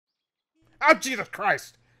Oh, Jesus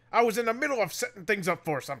Christ! I was in the middle of setting things up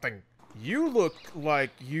for something. You look like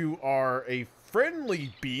you are a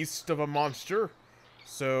friendly beast of a monster.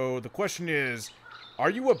 So the question is, are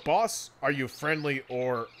you a boss, are you friendly,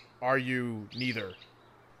 or are you neither?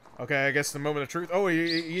 Okay, I guess the moment of truth. Oh,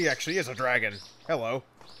 he actually is a dragon. Hello.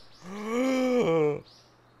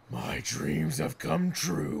 My dreams have come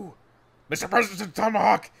true. Mr. President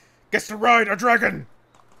Tomahawk gets to ride a dragon.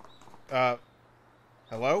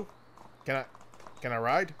 Hello? Can I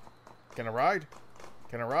ride? Can I ride?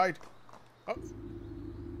 Can I ride? Oh.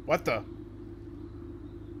 What the?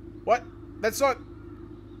 What? That's not...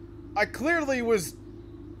 I clearly was...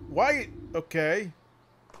 Why? Okay.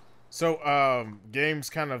 So, game's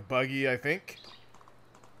kind of buggy, I think.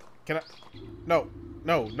 Can I... No,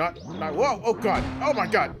 not... Whoa, oh god, oh my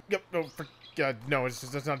god. Yep, no, for god, no,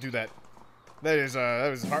 let's not do that. That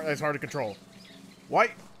was hard, that's hard to control.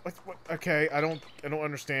 Why? What? Okay, I don't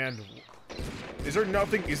understand. Is there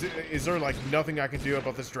nothing, is there like nothing I can do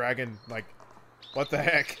about this dragon? Like, what the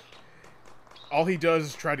heck? All he does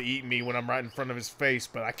is try to eat me when I'm right in front of his face,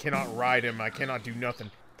 but I cannot ride him, I cannot do nothing.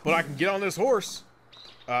 But I can get on this horse.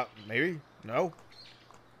 Maybe? No?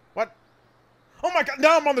 What? Oh my god,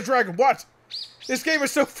 now I'm on the dragon, what? This game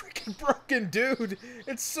is so freaking broken, dude.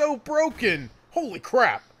 It's so broken. Holy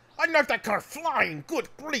crap. I knocked that car flying, good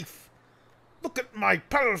grief. Look at my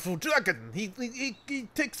powerful dragon. He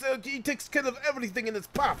takes care of everything in its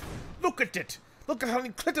path. Look at it. Look at how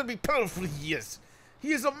incredibly powerful he is.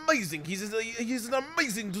 He is amazing. He's an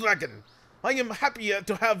amazing dragon. I am happy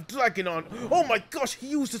to have dragon on. Oh my gosh, he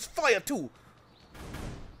uses fire too.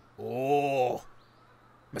 Oh,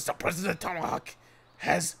 Mr. President Tomahawk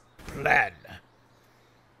has plan.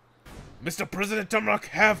 Mr. President Tomahawk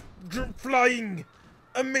have flying,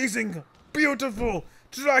 amazing, beautiful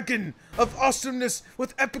dragon of awesomeness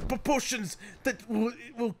with epic proportions that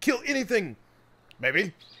will kill anything.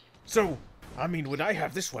 Maybe. So, I mean, when I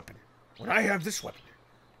have this weapon, why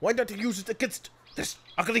not use it against this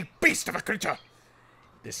ugly beast of a creature?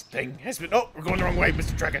 This thing has been... Oh, we're going the wrong way,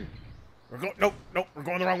 Mr. Dragon. Nope, we're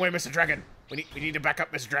going the wrong way, Mr. Dragon. We need to back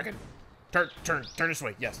up, Mr. Dragon. Turn this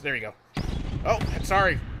way. Yes, there you go. Oh,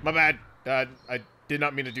 sorry, my bad. I did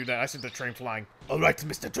not mean to do that. I sent the train flying. All right,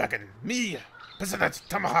 Mr. Dragon. Me, President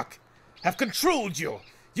Tomahawk, have controlled you.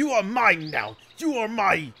 You are mine now. You are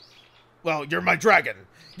my... Well, you're my dragon.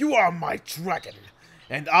 You are my dragon.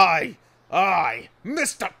 And I,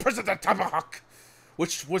 Mr. President Tomahawk,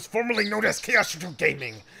 which was formerly known as Chaos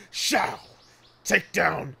Gaming, shall take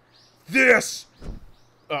down this...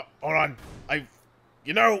 hold on.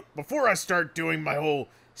 You know, before I start doing my whole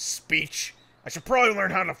speech, I should probably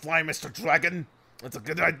learn how to fly, Mr. Dragon. That's a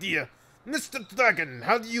good idea. Mr. Dragon,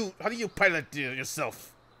 how do you pilot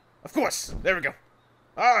yourself? Of course, there we go.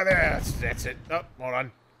 Ah, there, that's it. Oh, hold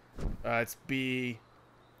on. It's B...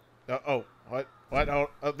 oh, what? Oh,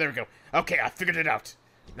 there we go. Okay, I figured it out.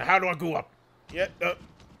 Now, how do I go up? Yeah,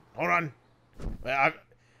 hold on.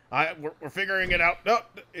 We're figuring it out. No,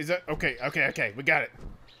 is that... Okay, we got it.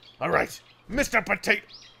 All right. Mr. Potato...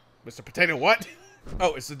 Mr. Potato what?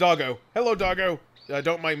 Oh, it's the doggo. Hello, doggo.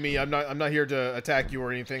 Don't mind me. I'm not here to attack you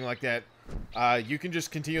or anything like that. You can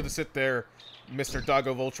just continue to sit there, Mr.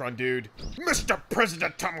 Doggo Voltron dude. Mr.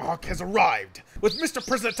 President Tomahawk has arrived with Mr.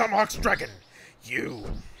 President Tomahawk's dragon. You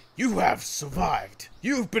have survived.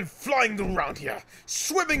 You've been flying around here,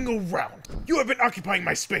 swimming around. You have been occupying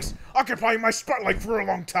my space, occupying my spotlight for a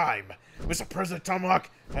long time. Mr. President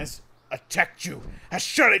Tomahawk has attacked you, has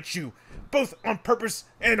shot at you, both on purpose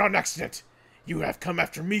and on accident. You have come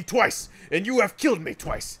after me twice, and you have killed me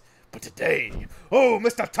twice. But today, oh,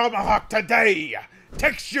 Mr. Tomahawk, today,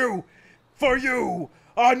 takes you, for you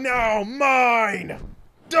are now mine.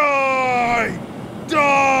 Die!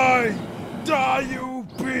 Die! Die, you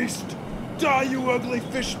beast! Die, you ugly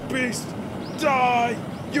fish beast! Die!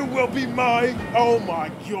 You will be mine! Oh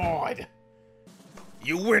my god!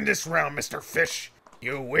 You win this round, Mr. Fish.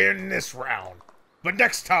 You win this round. But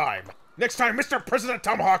next time, Mr. President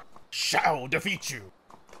Tomahawk shall defeat you.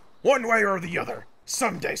 One way or the other,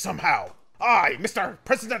 someday, somehow. I, Mr.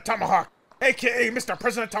 President Tomahawk, aka Mr.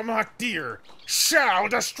 President Tomahawk Deer, shall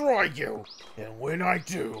destroy you. And when I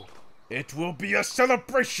do, it will be a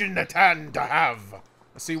celebration at hand to have.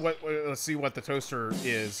 Let's see what the toaster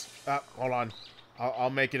is. Hold on. I'll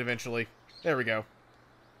make it eventually. There we go.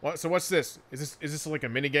 So what's this? Is this like a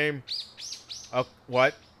mini game? Oh,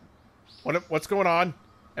 what? What's going on?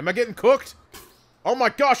 Am I getting cooked? Oh my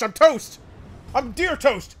gosh, I'm toast! I'm deer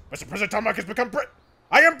toast! Mr. President Tomahawk has become bread!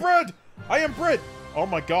 I am bread! I am bread! Oh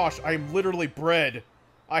my gosh, I am literally bread.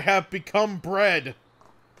 I have become bread.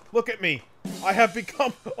 Look at me. I have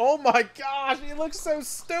become... Oh my gosh, he looks so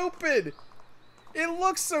stupid! It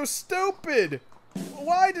looks so stupid.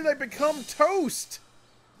 Why did I become toast?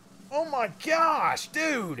 Oh my gosh,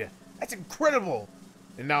 dude. That's incredible.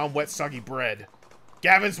 And now I'm wet, soggy bread.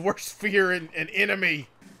 Gavin's worst fear and enemy.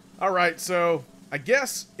 Alright, so I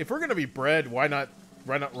guess if we're gonna be bread, why not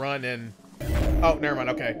run and... Oh, never mind,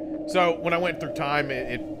 okay. So when I went through time,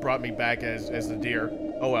 it brought me back as the deer.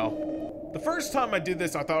 Oh well. The first time I did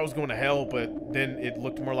this, I thought I was going to hell, but then it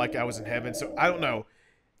looked more like I was in heaven, so I don't know.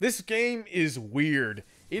 This game is weird.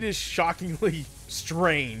 It is shockingly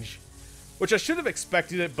strange. Which I should have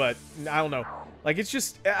expected it, but I don't know. Like, it's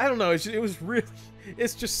just, I don't know, it was really,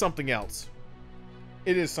 it's just something else.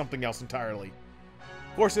 It is something else entirely.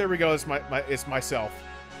 Of course, there we go, it's myself.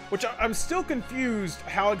 Which I'm still confused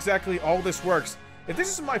how exactly all this works. If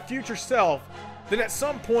this is my future self, then at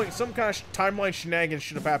some point, some kind of timeline shenanigans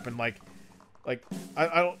should have happened. Like, I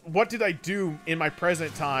don't, what did I do in my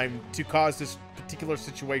present time to cause this particular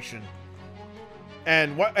situation?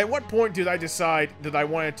 And at what point did I decide that I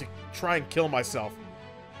wanted to try and kill myself?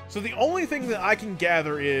 So the only thing that I can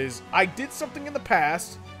gather is I did something in the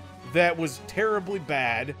past that was terribly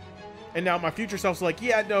bad, and now my future self's like,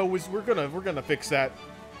 yeah, no, we're gonna fix that.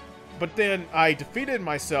 But then I defeated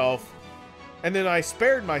myself, and then I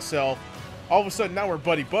spared myself. All of a sudden, now we're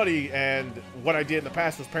buddy-buddy, and what I did in the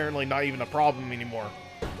past was apparently not even a problem anymore.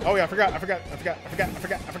 Oh yeah, I forgot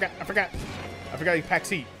he packs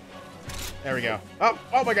heat. There we go.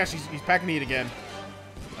 Oh my gosh, he's packing heat again.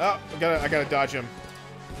 Oh, I gotta dodge him.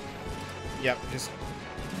 Yep,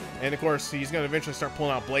 and of course, he's gonna eventually start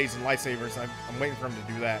pulling out blades and lightsabers. I'm waiting for him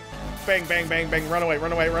to do that. Bang, bang, bang, bang, run away,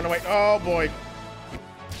 run away, run away. Oh boy.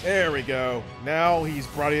 There we go. Now he's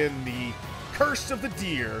brought in the Curse of the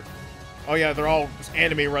Deer. Oh yeah, they're all just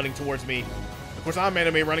anime running towards me. Of course, I'm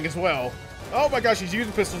anime running as well. Oh my gosh, he's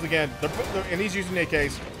using pistols again. And he's using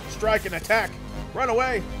AKs. Strike and attack. Run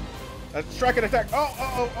away. Strike and attack.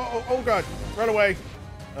 Oh god. Run away.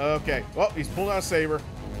 Okay. Well, he's pulling out a saber.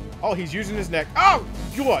 Oh, he's using his neck. Oh,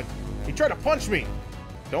 God. He tried to punch me.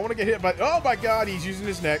 Don't want to get hit by... Oh my god, he's using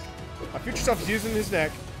his neck. My future self is using his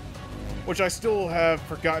neck. Which I still have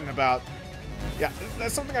forgotten about. Yeah,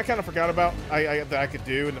 that's something I kind of forgot about that I could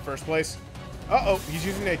do in the first place. Uh-oh, he's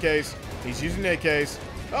using AKs. He's using AKs.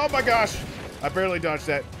 Oh my gosh. I barely dodged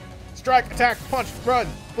that. Strike, attack, punch, run,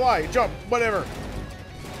 fly, jump, whatever.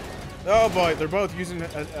 Oh boy, they're both using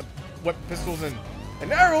pistols and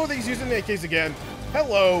now he's using AKs again.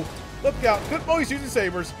 Hello. Look out. Good. Oh, he's using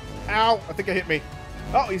sabers. Ow. I think it hit me.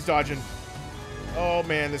 Oh, he's dodging. Oh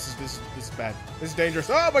man, this is bad. This is dangerous.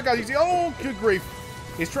 Oh my god, oh good grief.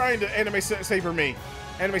 He's trying to anime saber me.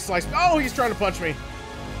 Anime slice. Oh, he's trying to punch me.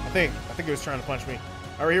 I think he was trying to punch me.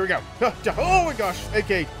 All right, here we go. Oh my gosh.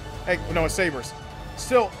 AK. Hey, no, it's sabers.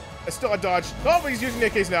 Still I dodged. Oh, but he's using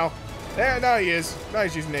AKs now. There, now he is. Now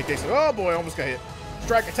he's using AKs. Oh boy, almost got hit.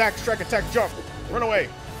 Strike, attack, jump. Run away.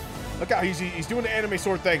 Look out, he's doing the anime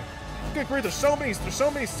sword thing. Good grief, there's so many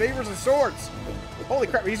sabers and swords. Holy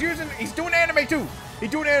crap, he's doing anime too. He's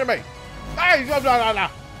doing anime. I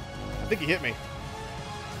think he hit me.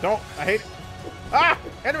 Don't, I hate it. Ah,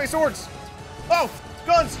 anime swords. Oh,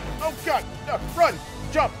 guns. Oh god, no, run,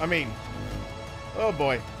 jump. I mean, oh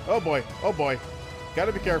boy.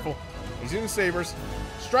 Gotta be careful. He's using sabers.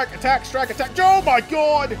 Strike, attack, oh my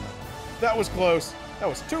god. That was close. That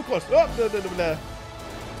was too close. Oh,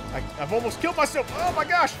 I've almost killed myself. Oh my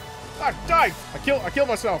gosh. I died. I killed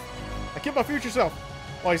myself. I killed my future self.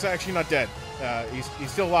 Well, he's actually not dead.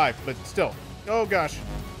 He's still alive, but still. Oh gosh.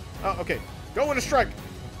 Oh, okay. Go in a strike.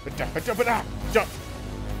 Jump.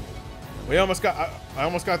 We almost got. I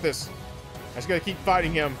almost got this. I just gotta keep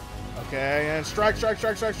fighting him. Okay, and strike.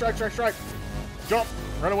 Jump.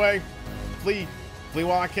 Run away. Flee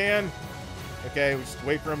while I can. Okay, we just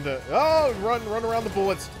wait for him to. Oh, run around the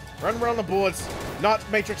bullets. Run around the bullets. Not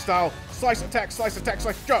Matrix style. Slice, attack,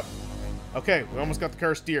 jump. Okay, we almost got the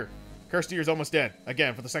cursed deer. Cursed deer is almost dead.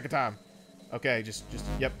 Again, for the second time. Okay,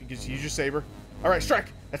 yep, you just use your saber. Alright,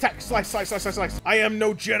 strike, attack, slice. I am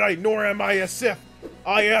no Jedi, nor am I a Sith.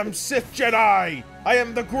 I am Sith Jedi. I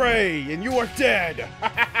am the Gray, and you are dead.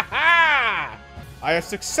 I have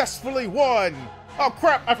successfully won. Oh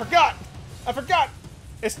crap, I forgot.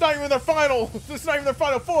 It's not even their final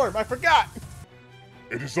form. I forgot.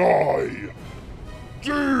 It is I,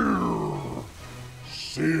 Dear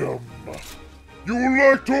Sim.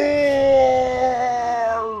 Elector!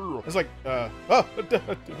 It's like,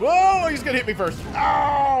 whoa, he's gonna hit me first.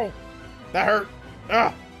 Ow! That hurt.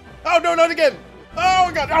 Oh, no, not again.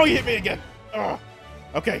 Oh, God. Oh, he hit me again.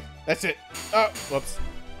 Okay, that's it. Whoops.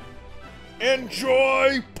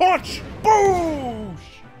 Enjoy punch. Boosh!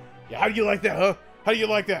 Yeah, how do you like that, huh? How do you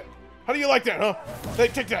like that, huh?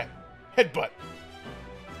 Take that. Headbutt.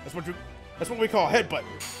 That's what we call a headbutt.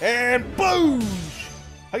 And boosh!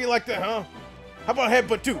 How you like that, huh? How about a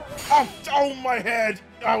headbutt too? Oh, my head!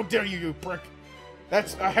 How dare you, you prick!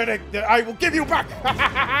 That's a headache that I will give you back!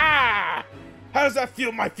 How does that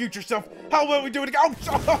feel, my future self? How will we do it again?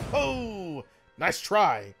 Oh, nice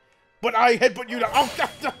try. But I headbutt you down. Oh,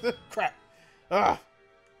 crap.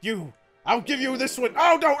 I'll give you this one.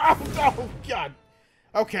 Oh, no. Oh, God.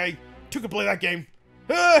 Okay. Two can play that game.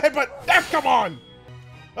 Headbutt. Come on.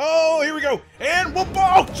 Oh, here we go. And whoop.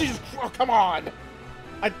 Oh, Jesus. Oh, come on.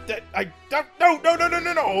 No.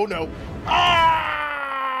 Oh, no. Ah!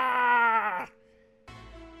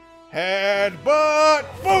 Headbutt.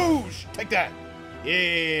 Boosh. Take that.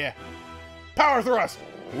 Yeah. Power thrust.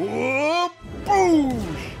 Whoop.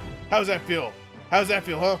 Boosh. How's that feel? How's that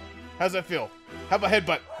feel, huh? How's that feel? How about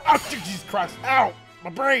headbutt? Oh, Jesus Christ. Ow. My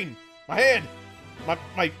brain. My head.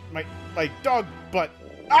 My dog butt.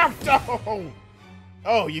 Ow. No.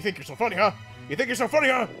 Oh, you think you're so funny, huh? You think you're so funny,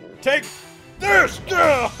 huh? Take this.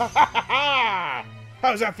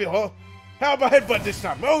 How's that feel, huh? How about headbutt this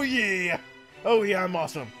time? Oh, yeah. Oh, yeah, I'm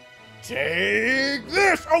awesome. Take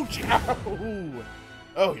this. Oh,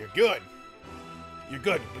 oh, you're good. You're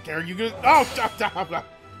good. But are you good? Oh,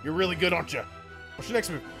 you're really good, aren't you? What's your next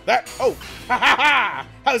move? That. Oh. How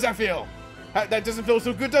does that feel? That doesn't feel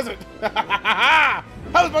so good, does it? How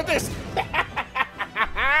about this?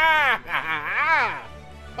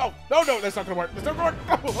 Oh, no, that's not gonna work. That's not gonna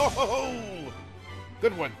work. Oh,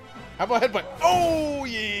 good one. How about headbutt? Oh,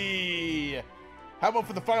 yeah. How about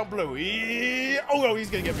for the final blow? Yeah. Oh, no, he's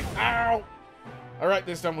gonna get me. Ow. All right,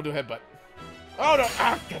 this time we'll do headbutt. Oh, no.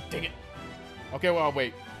 Ah, God dang it. Okay, well, I'll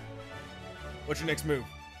wait. What's your next move?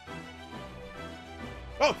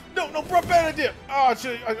 Oh, no, bro, bad idea. Oh,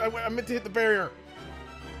 I meant to hit the barrier.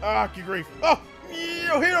 Ah, good grief. Oh,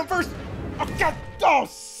 you hit him first. Oh, God. Oh,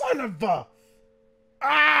 son of a.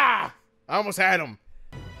 Ah! I almost had him.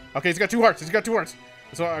 Okay, he's got 2 hearts.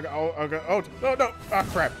 So I'll go. Oh, no. Ah,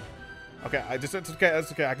 crap. Okay, that's okay.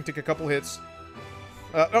 That's okay. I can take a couple hits.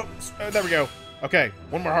 There we go. Okay,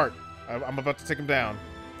 1 more heart. I'm about to take him down.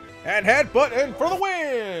 And headbutt in for the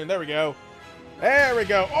win. There we go. There we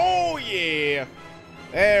go. Oh, yeah.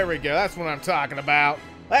 There we go. That's what I'm talking about.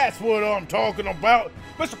 That's what I'm talking about.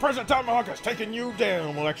 Mr. President Tomahawk has taken you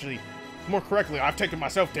down. Well, actually, more correctly, I've taken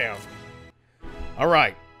myself down. All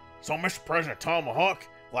right. So, Mr. President Tomahawk,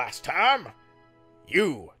 last time,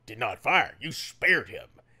 you did not fire. You spared him.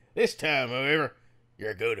 This time, however,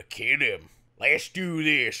 you're going to kill him. Let's do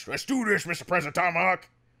this. Let's do this, Mr. President Tomahawk.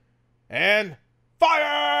 And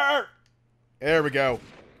fire! There we go.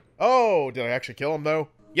 Oh, did I actually kill him, though?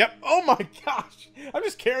 Yep. Oh, my gosh. I'm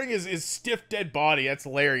just carrying his stiff, dead body. That's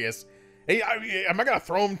hilarious. Hey, am I going to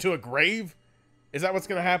throw him to a grave? Is that what's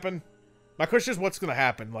going to happen? My question is, what's going to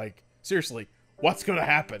happen? Like, seriously, what's going to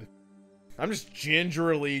happen? I'm just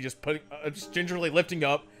gingerly lifting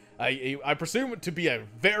up. I presume it to be a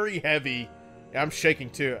very heavy. I'm shaking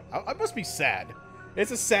too. I must be sad.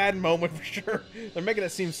 It's a sad moment for sure. They're making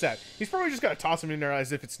it seem sad. He's probably just gonna toss him in there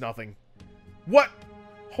as if it's nothing. What?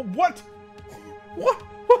 What? What?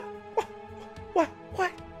 What? What?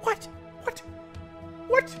 What? What? What?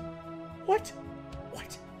 What? What?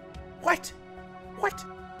 What? What? What?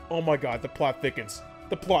 Oh my God! The plot thickens.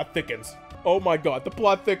 The plot thickens. Oh my God! The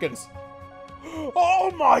plot thickens.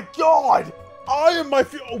 Oh my God! I am my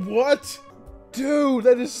what? Dude,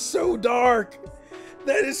 that is so dark.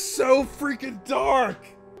 That is so freaking dark.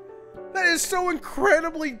 That is so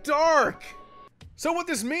incredibly dark. So what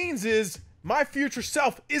this means is my future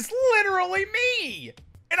self is literally me.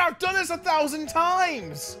 And I've done this 1,000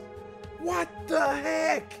 times. What the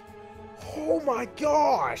heck? Oh my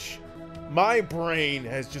gosh. My brain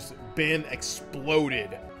has just been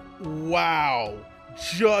exploded. Wow.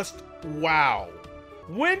 Just wow.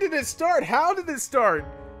 When did it start? How did it start?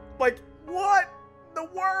 Like, what? The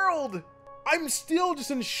world? I'm still just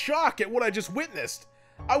in shock at what I just witnessed.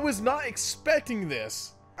 I was not expecting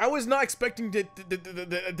this. I was not expecting that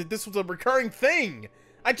this was a recurring thing.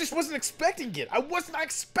 I just wasn't expecting it. I was not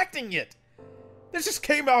expecting it. This just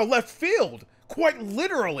came out of left field. Quite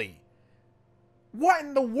literally. What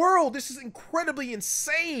in the world? This is incredibly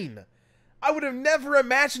insane. I would have never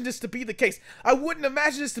imagined this to be the case. I wouldn't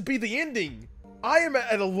imagine this to be the ending. I am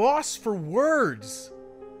at a loss for words.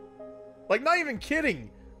 Like, not even kidding.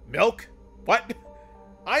 Milk? What?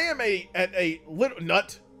 I am at a little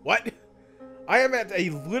nut. What? I am at a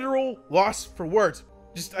literal loss for words.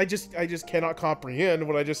 I just cannot comprehend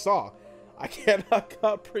what I just saw. I cannot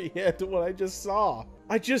comprehend what I just saw.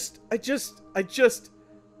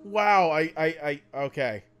 Wow,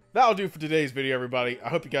 okay. That'll do for today's video, everybody. I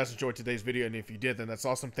hope you guys enjoyed today's video, and if you did, then that's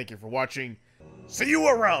awesome. Thank you for watching. See you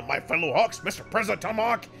around, my fellow Hawks. Mr. President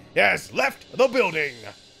Tomahawk has left the building.